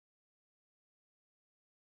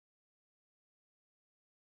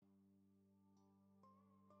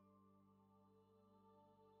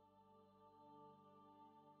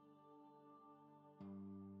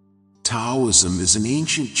Taoism is an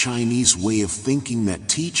ancient Chinese way of thinking that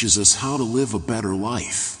teaches us how to live a better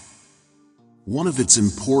life. One of its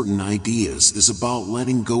important ideas is about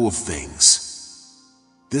letting go of things.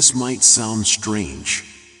 This might sound strange,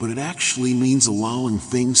 but it actually means allowing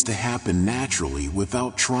things to happen naturally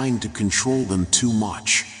without trying to control them too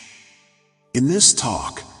much. In this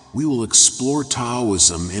talk, we will explore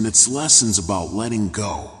Taoism and its lessons about letting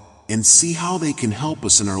go, and see how they can help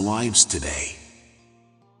us in our lives today.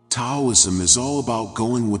 Taoism is all about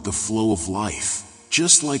going with the flow of life,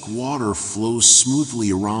 just like water flows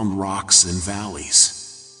smoothly around rocks and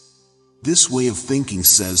valleys. This way of thinking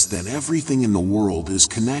says that everything in the world is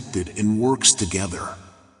connected and works together.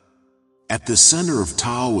 At the center of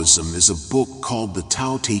Taoism is a book called the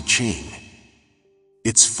Tao Te Ching.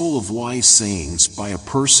 It's full of wise sayings by a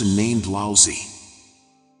person named Laozi.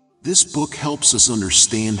 This book helps us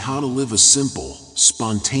understand how to live a simple,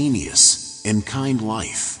 spontaneous, and kind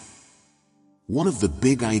life. One of the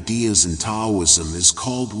big ideas in Taoism is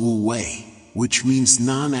called Wu Wei, which means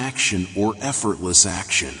non-action or effortless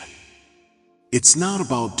action. It's not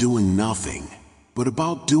about doing nothing, but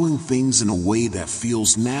about doing things in a way that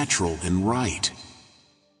feels natural and right.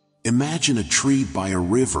 Imagine a tree by a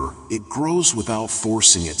river. It grows without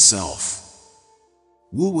forcing itself.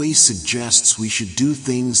 Wu Wei suggests we should do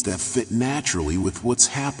things that fit naturally with what's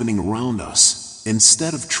happening around us,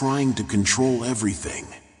 instead of trying to control everything.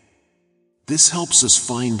 This helps us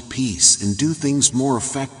find peace and do things more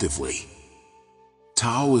effectively.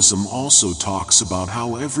 Taoism also talks about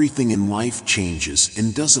how everything in life changes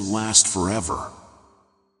and doesn't last forever.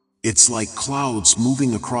 It's like clouds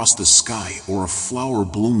moving across the sky or a flower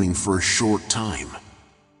blooming for a short time.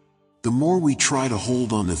 The more we try to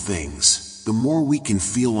hold on to things, the more we can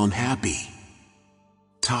feel unhappy.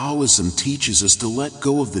 Taoism teaches us to let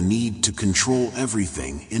go of the need to control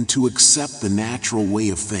everything and to accept the natural way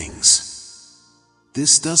of things.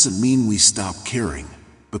 This doesn't mean we stop caring,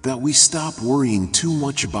 but that we stop worrying too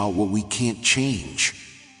much about what we can't change.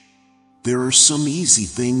 There are some easy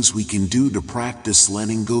things we can do to practice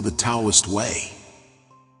letting go the Taoist way.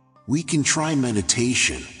 We can try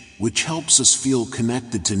meditation, which helps us feel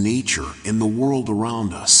connected to nature and the world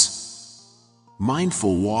around us.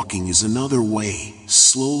 Mindful walking is another way,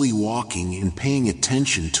 slowly walking and paying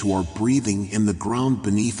attention to our breathing and the ground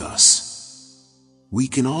beneath us. We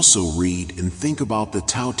can also read and think about the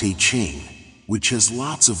Tao Te Ching, which has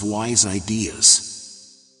lots of wise ideas.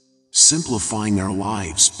 Simplifying our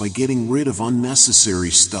lives by getting rid of unnecessary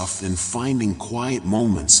stuff and finding quiet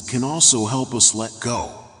moments can also help us let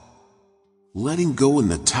go. Letting go in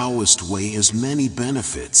the Taoist way has many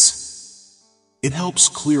benefits. It helps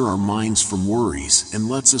clear our minds from worries and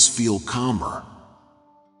lets us feel calmer.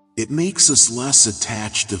 It makes us less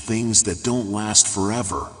attached to things that don't last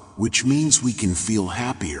forever, which means we can feel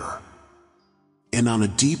happier. And on a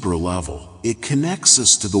deeper level, it connects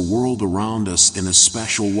us to the world around us in a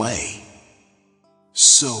special way.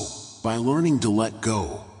 So, by learning to let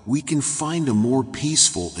go, we can find a more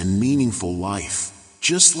peaceful and meaningful life,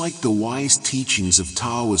 just like the wise teachings of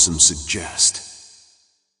Taoism suggest.